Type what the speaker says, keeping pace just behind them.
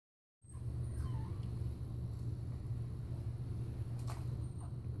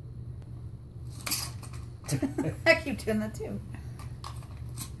I keep doing that too.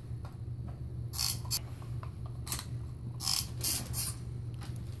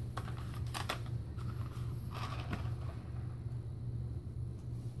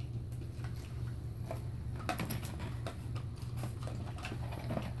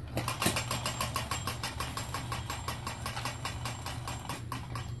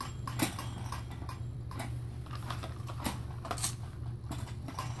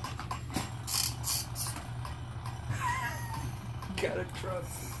 Gotta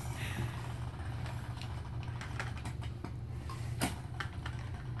trust.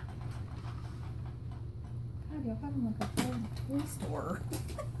 God, y'all have them like a full toy store.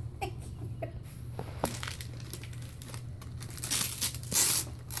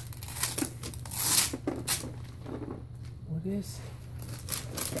 What is?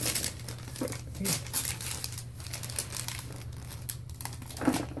 Here.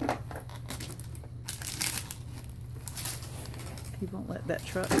 You won't let that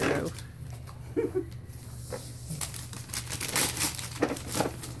truck go.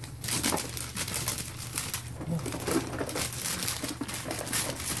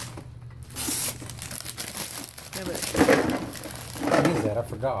 Yeah, but What is that? I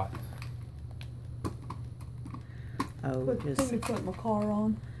forgot. oh, just put my car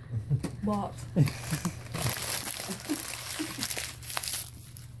on box.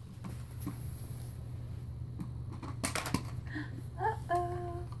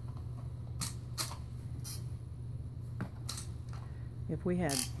 if we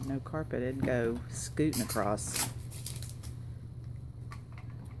had no carpet, it'd go scooting across.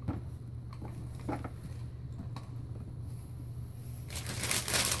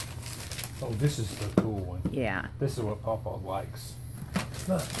 Oh, this is the cool one. Yeah. This is what Papa likes.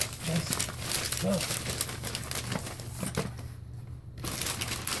 Look, Jason, look.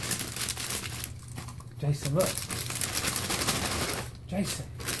 Jason, look. Jason.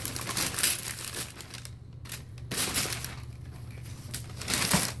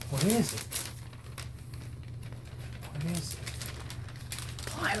 What is it? What is it?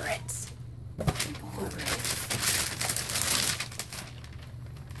 Pirates.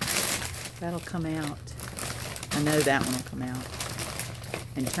 That'll come out. I know that one will come out.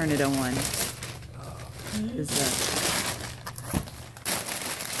 And turn it on. It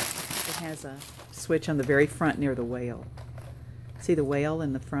has a switch on the very front near the whale. See the whale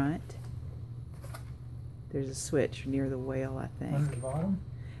in the front? There's a switch near the whale, I think. Under the bottom?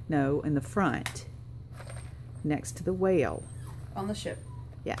 No, in the front. Next to the whale. On the ship.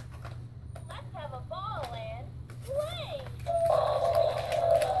 Yeah. Let's have a ball and play.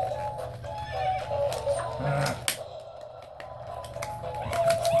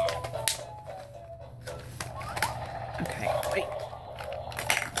 Okay, wait.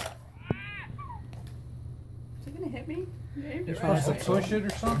 Is it gonna hit me? Dave? You're supposed to push it or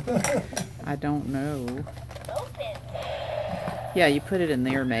something? I don't know. Open. Yeah, you put it in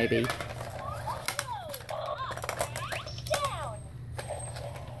there maybe. Down.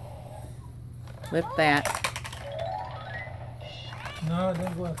 Lift that. No, it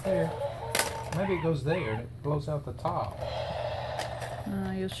doesn't go out there. Maybe it goes there and it blows out the top.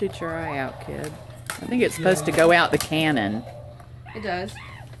 You'll shoot your eye out, kid. I think it's supposed to go out the cannon. It does.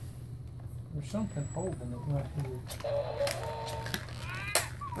 There's something holding it right here.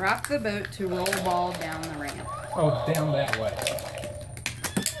 Rock the boat to roll ball down the ramp. Oh, down that way.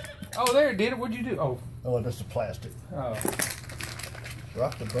 Oh, there it did it. What'd you do? Oh, Oh, that's the plastic. oh.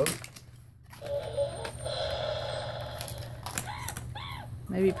 Rock the boat.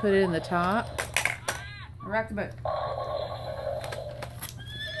 Maybe put it in the top. Rock the boat.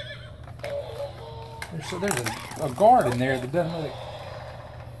 So there's a guard in there that doesn't let it.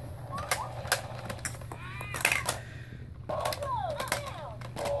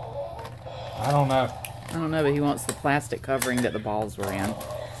 I don't know. I don't know, but he wants the plastic covering that the balls were in.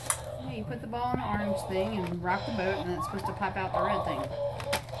 Yeah, you put the ball in the orange thing and rock the boat, and then it's supposed to pop out the red thing.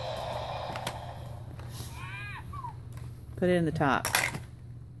 Put it in the top.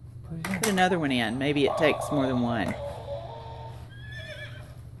 Put another one in. Maybe it takes more than one.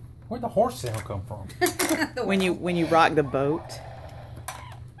 Where'd the horse sound come from? When you rock the boat.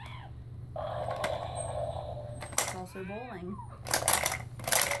 It's also bowling.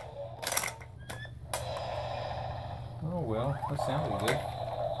 Oh well, that sounded good.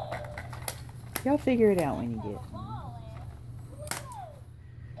 Y'all figure it out when you get.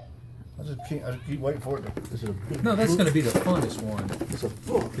 I just keep waiting for it to. Is it a big No, that's book? going to be the funnest one. It's a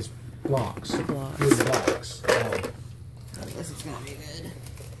book. It's blocks. Blocks. Wood blocks. Oh. I guess it's gonna be good.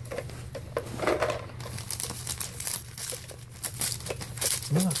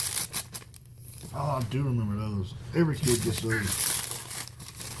 Look. Oh, do remember those. Every kid gets those.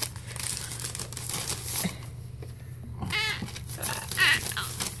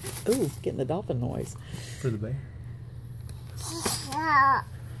 Ooh, getting the dolphin noise. For the bear.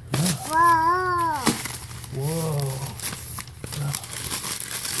 Whoa.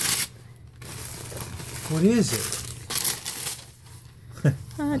 What is it?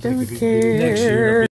 I don't Next year, care. Next year.